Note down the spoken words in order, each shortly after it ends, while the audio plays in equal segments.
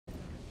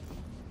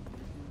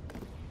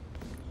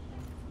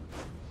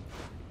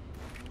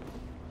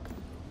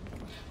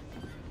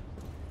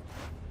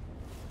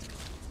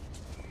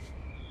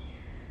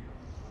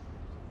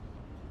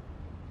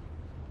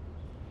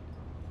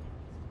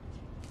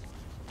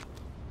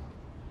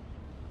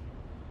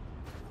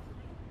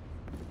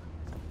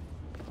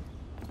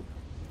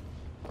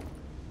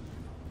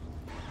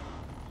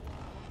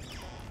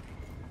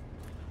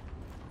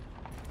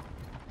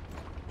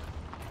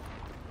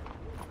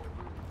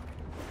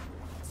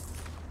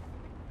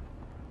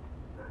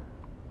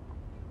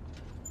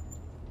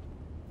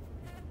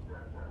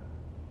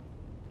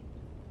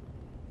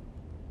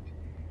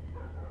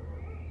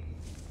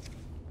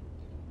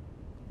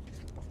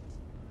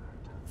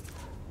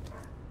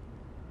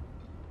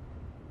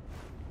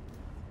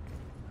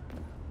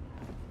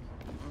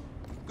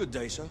Good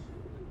day, sir.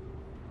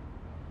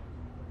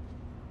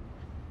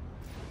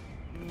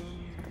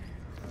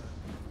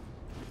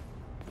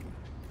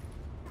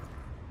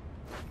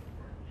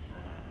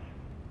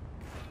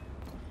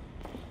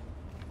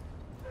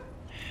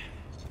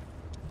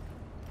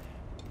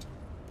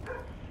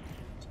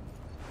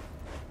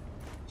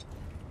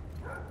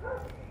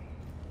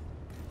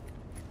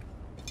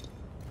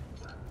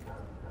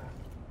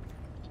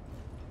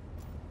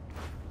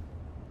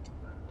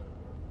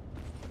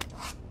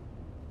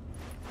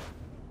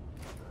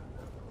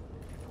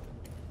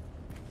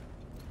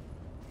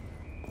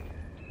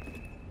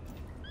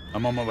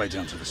 I'm on my way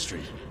down to the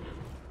street.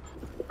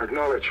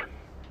 Acknowledge.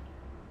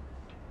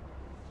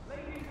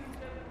 Ladies and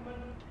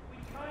gentlemen, we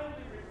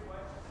kindly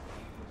request that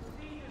you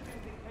proceed as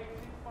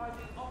indicated by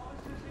the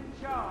officers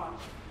in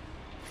charge.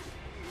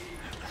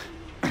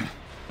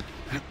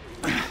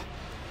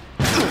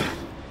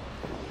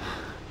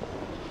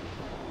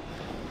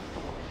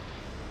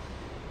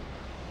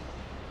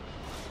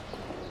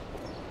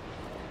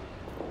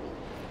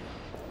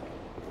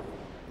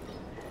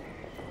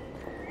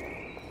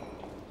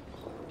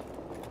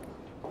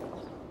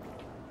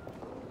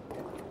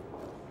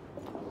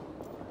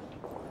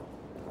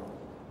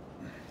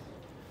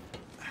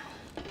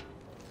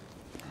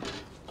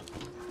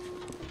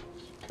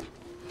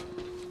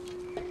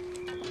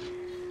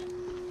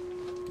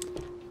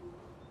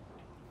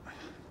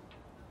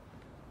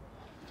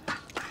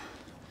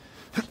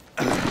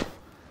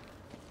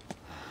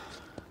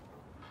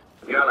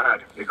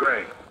 Galahad, you're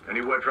Gray.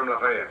 Any word from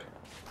Lafayette?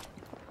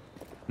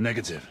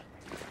 Negative.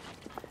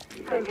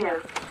 Same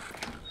here.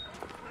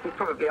 He's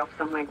probably off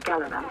somewhere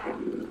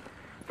gallivanting.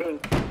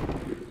 Being,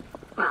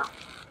 well,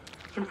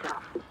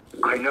 himself.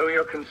 I know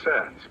your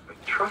concerns,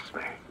 but trust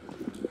me,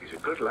 he's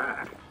a good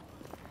lad.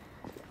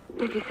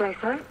 Did you say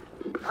so?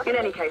 In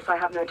any case, I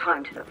have no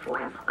time to look for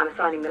him. I'm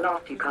assigning the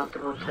last few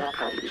constables to their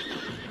posts.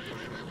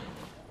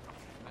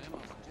 Ma'am,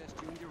 I'll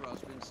suggest you and your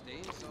husband stay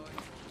inside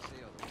and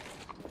say otherwise.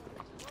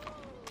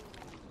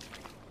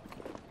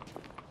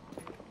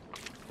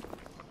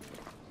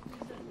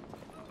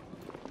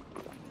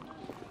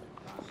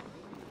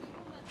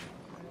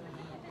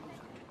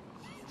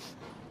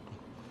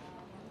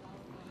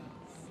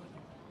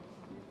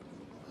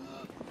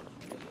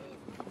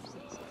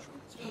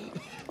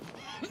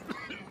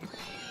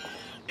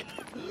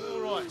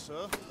 All right,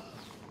 sir.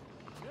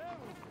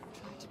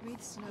 Try to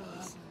breathe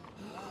slowly, sir.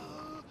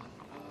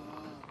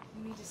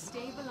 You need to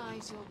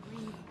stabilize your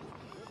breathing.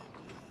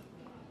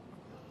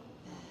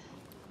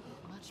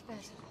 There. Much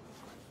better.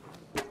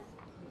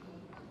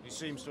 He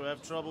seems to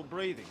have trouble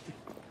breathing.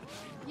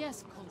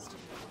 Yes, Constable,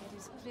 it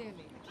is clearly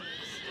the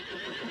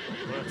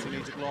case. Perhaps he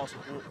needs a glass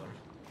of water.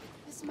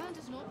 This man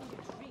does not need a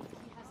drink.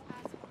 He has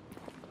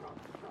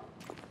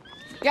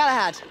asthma.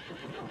 Galahad!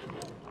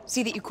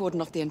 See that you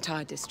cordon off the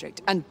entire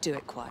district, and do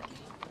it quietly.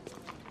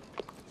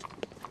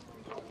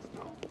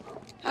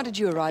 How did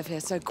you arrive here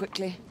so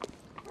quickly?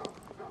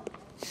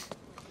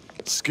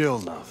 Skill,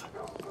 love.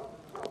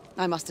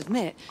 I must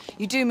admit,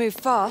 you do move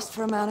fast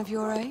for a man of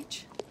your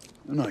age.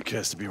 And I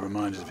cares to be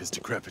reminded of his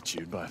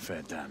decrepitude by a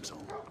fair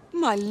damsel.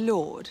 My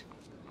lord,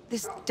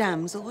 this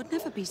damsel would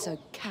never be so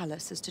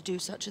callous as to do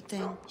such a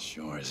thing.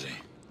 Sure is he.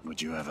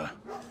 Would you ever?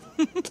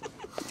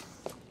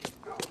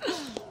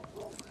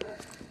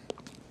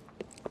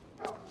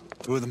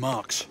 Who are the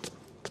marks?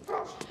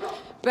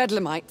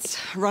 Bedlamites,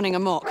 running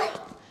amok.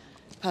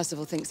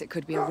 Percival thinks it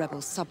could be a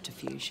rebel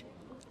subterfuge.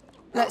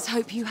 Let's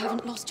hope you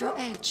haven't lost your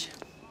edge.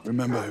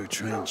 Remember who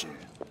trained you?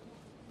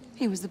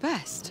 He was the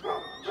best.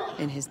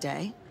 In his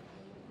day.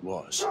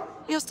 Was.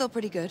 You're still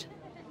pretty good.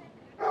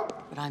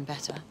 But I'm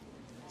better.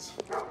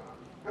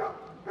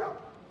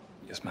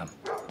 Yes, ma'am.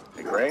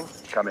 Hey, Gray,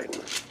 come in.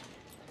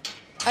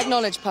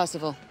 Acknowledge,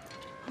 Percival.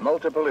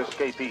 Multiple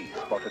escapees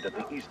spotted at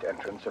the east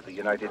entrance of the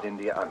United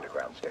India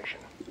Underground Station.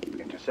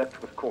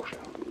 Intercept with caution.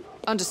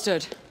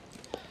 Understood.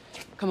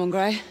 Come on,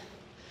 Gray.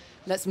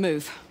 Let's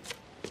move.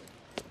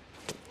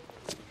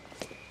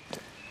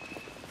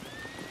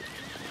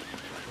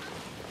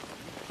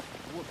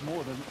 What's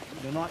more,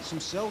 the knights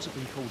themselves have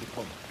been called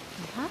upon.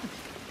 You have.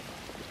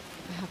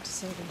 I have to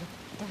say they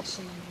look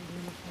dashing in their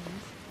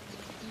uniforms.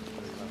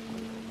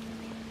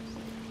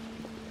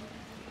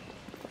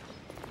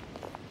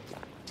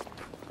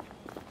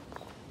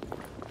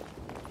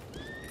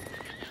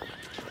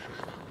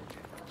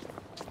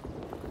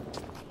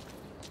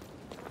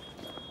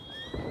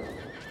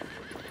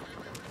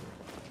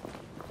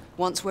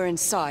 Once we're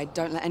inside,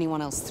 don't let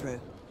anyone else through.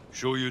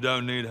 Sure you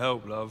don't need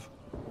help, love?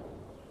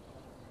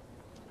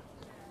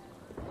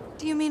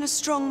 Do you mean a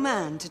strong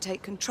man to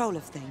take control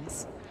of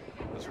things?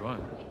 That's right.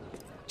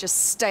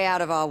 Just stay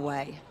out of our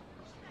way.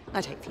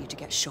 I'd hate for you to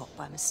get shot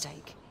by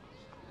mistake.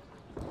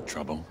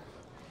 Trouble?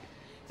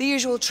 The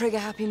usual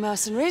trigger-happy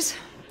mercenaries.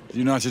 The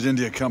United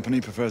India Company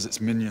prefers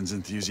its minions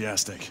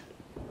enthusiastic.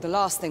 The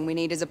last thing we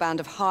need is a band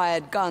of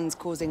hired guns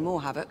causing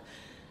more havoc.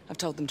 I've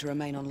told them to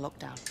remain on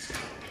lockdown.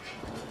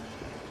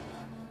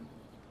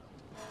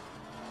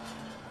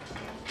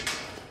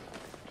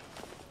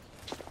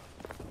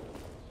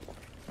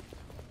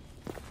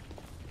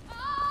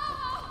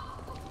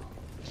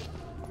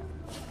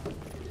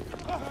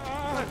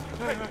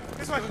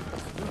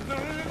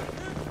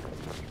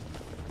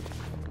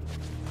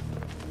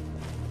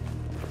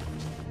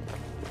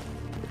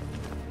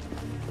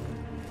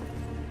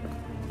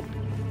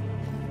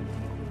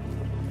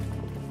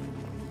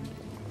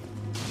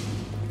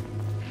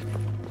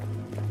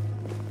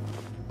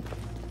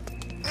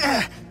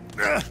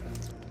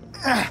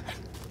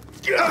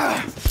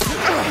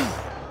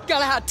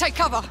 Fahad, take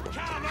cover!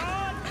 Come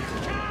on!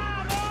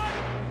 Come on!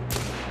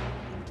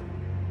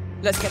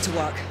 Let's get to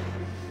work.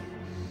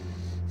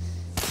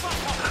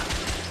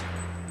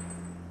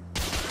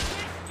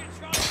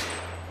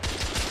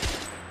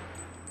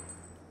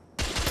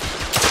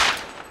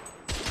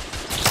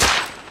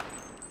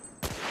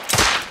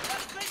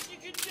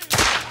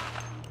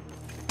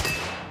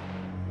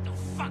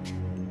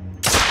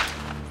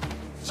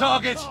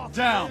 Target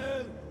down!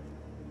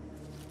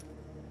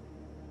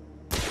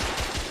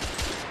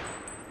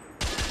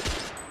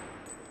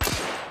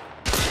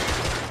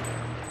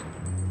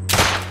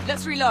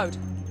 Let's reload.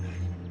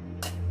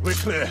 We're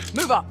clear.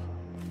 Move up.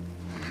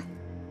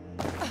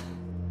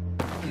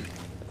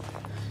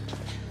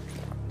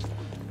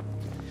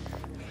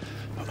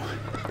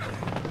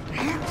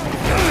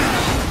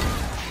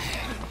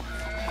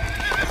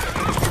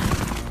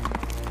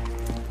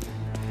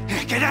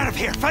 Get out of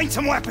here! Find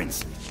some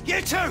weapons!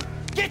 You two!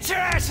 Get your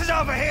asses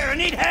over here! I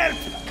need help!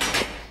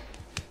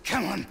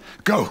 Come on.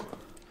 Go!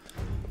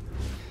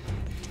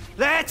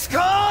 Let's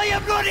go, you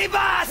bloody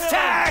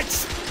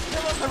bastards!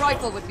 A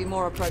rifle would be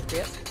more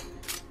appropriate.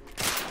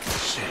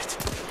 Shit.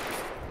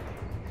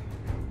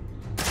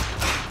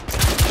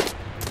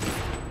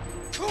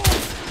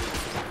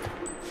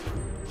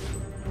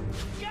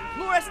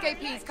 More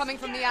escapees coming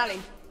from the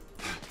alley.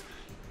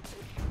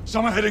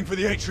 Some are heading for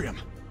the atrium.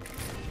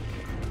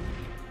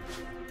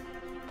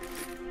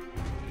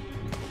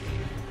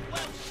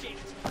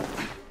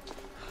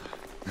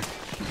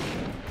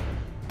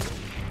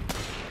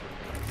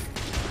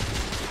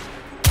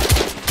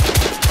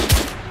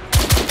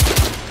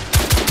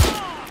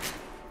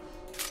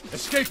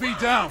 Escapee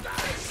down!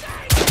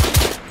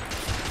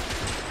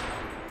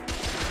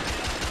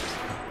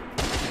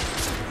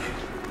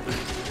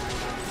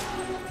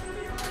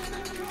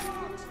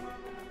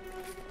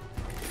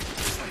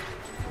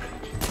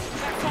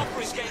 That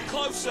copper is getting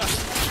closer.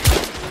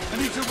 I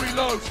need to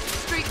reload!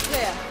 Street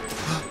clear.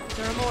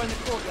 There are more in the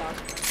courtyard.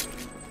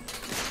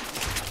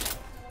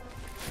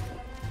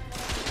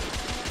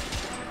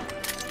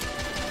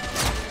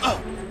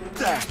 Oh,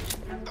 damn!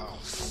 Oh,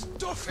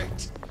 stuff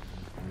it!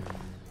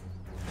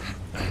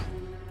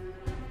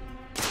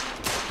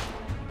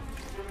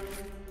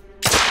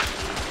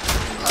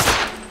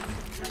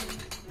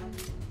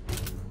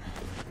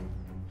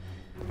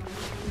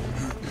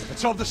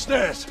 It's on the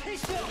stairs!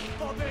 Piss off,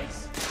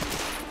 Bobbies!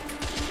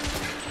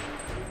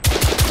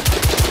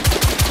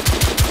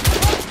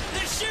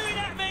 They're shooting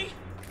at me!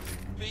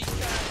 Be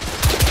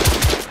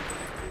careful.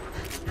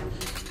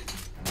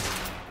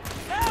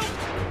 Help!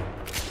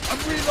 I'm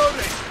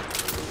reloading!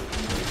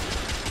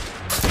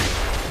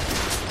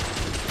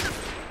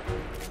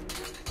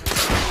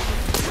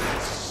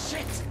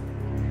 Shit!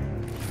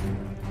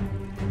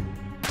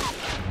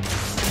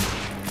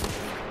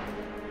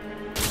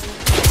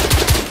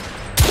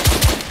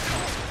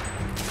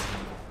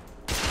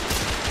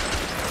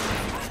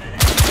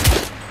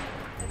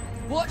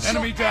 Watch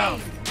Enemy your down!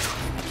 aim.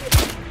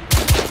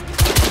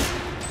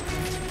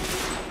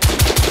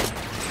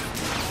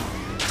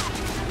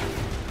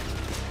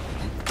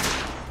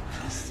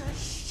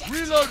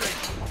 Reloading!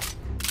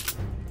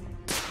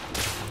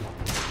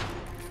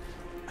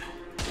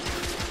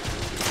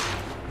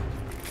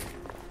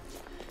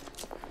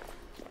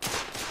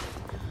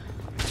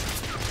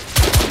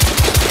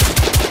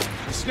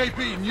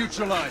 Escapee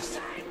neutralized.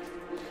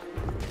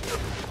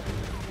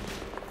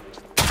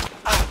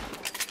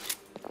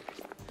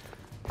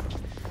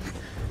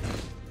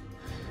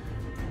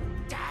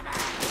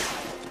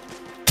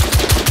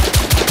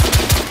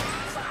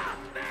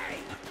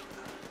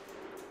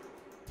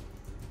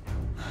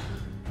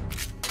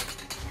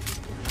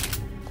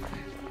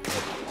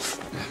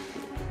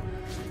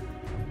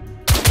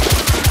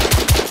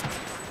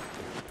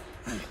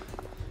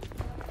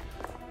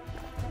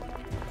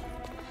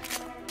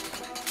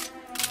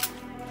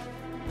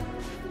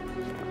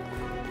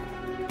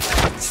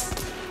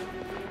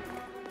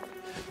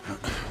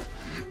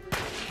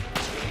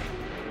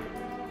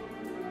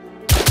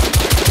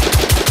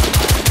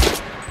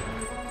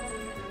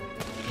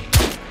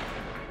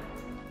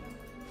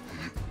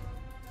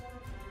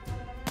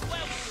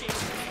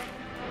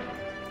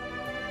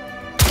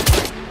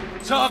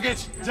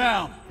 Target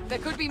down! There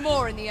could be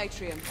more in the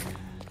atrium.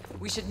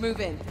 We should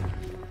move in.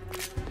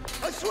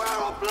 I swear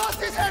I'll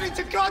blast his head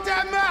into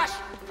goddamn mash!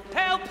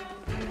 Help!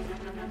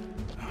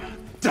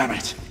 Damn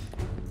it!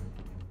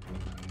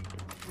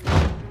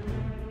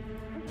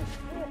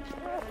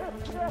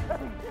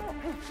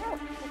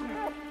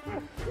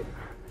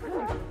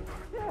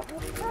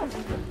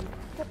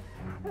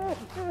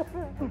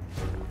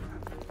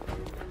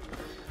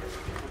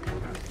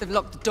 They've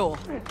locked the door.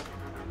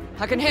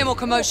 I can hear more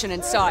commotion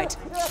inside.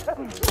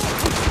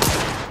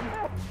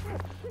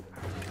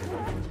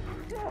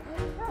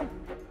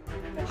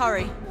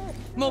 Hurry.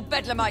 More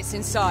bedlamites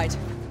inside.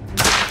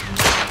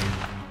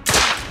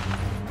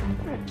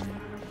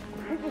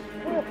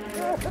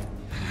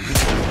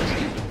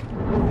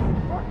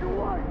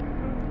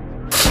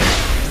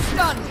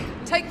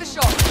 Stunned. Take the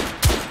shot.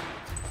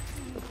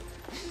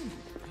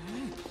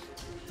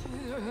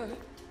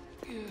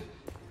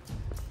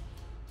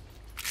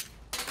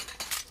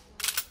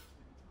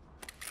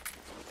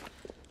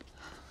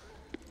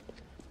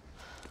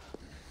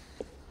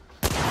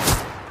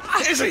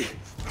 Izzy!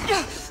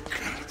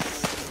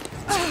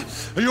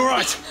 Are you all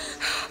right?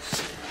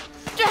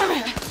 Damn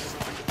it!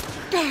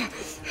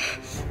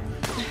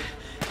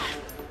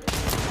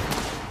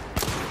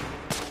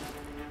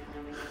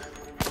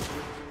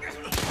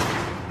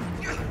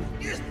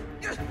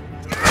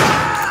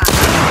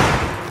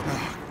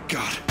 Oh,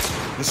 God.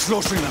 They're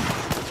slaughtering them.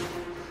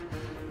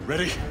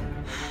 Ready?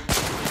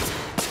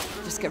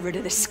 Just get rid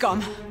of this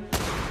scum.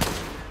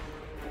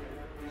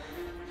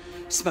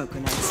 Smoke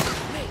grenades.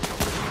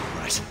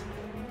 Right.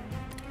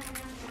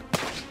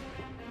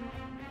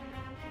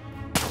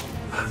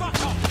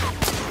 Fuck off!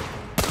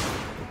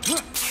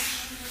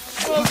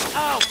 Move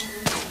out!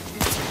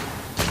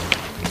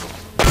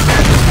 All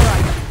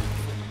right,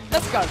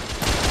 let's go.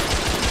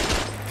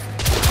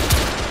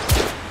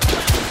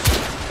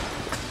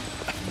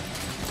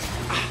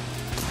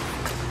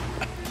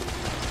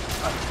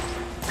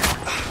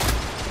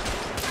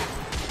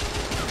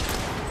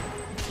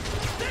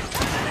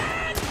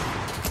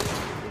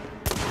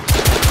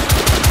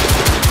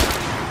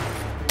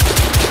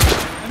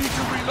 I need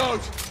to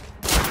reload!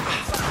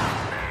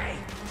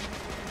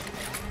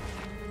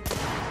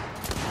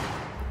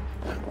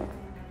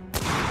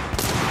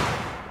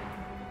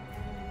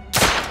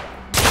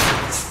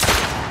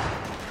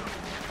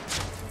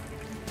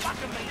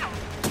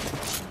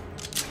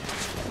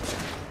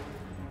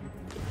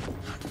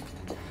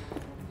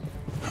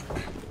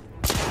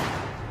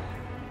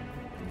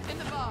 In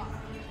the bar.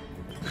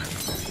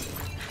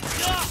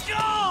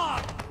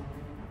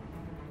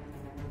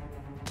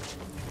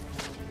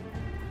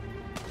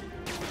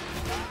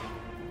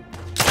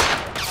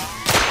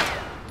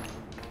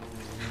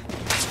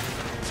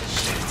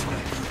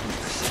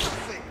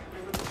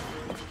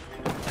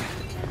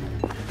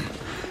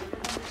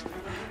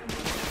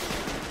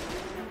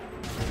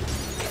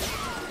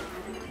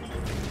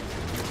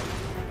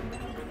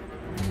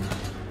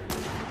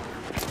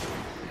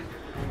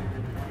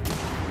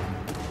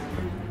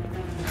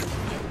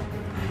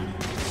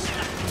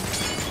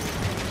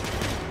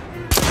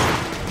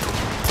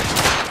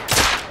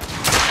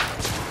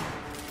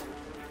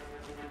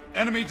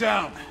 Enemy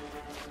down!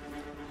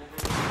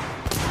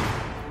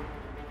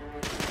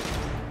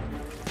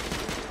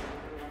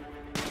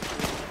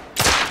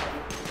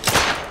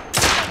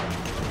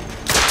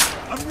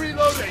 I'm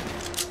reloading!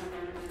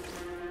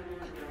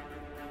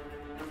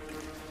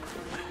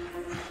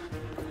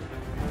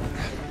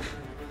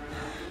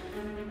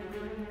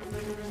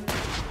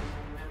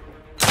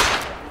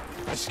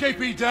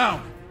 Escapee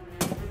down!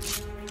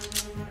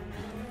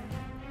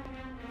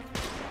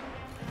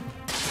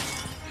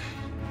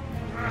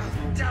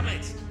 Damn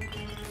it!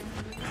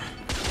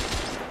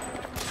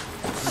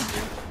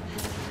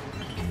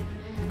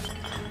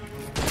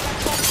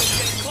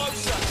 Getting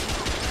closer!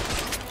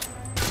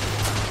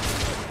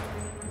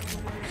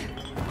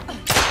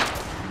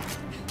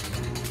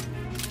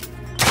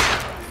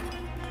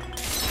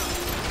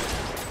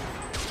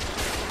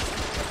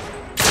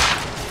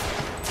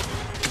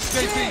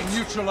 Escapee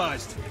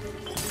neutralized!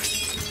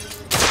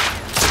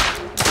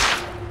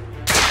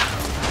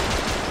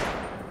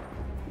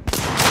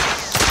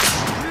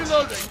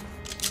 Reloading!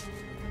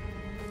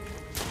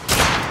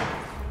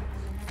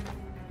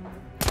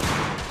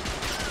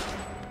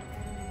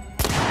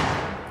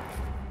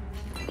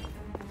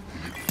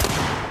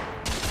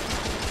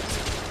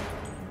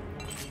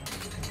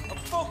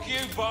 Fuck you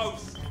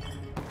both!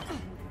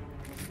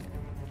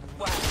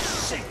 Wow,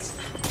 shit!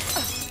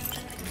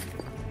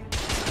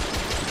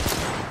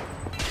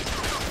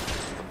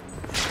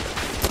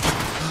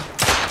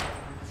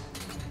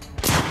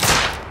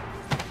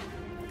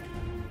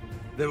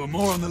 There were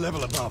more on the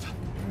level above.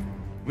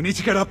 We need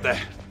to get up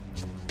there.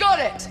 Got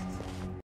it!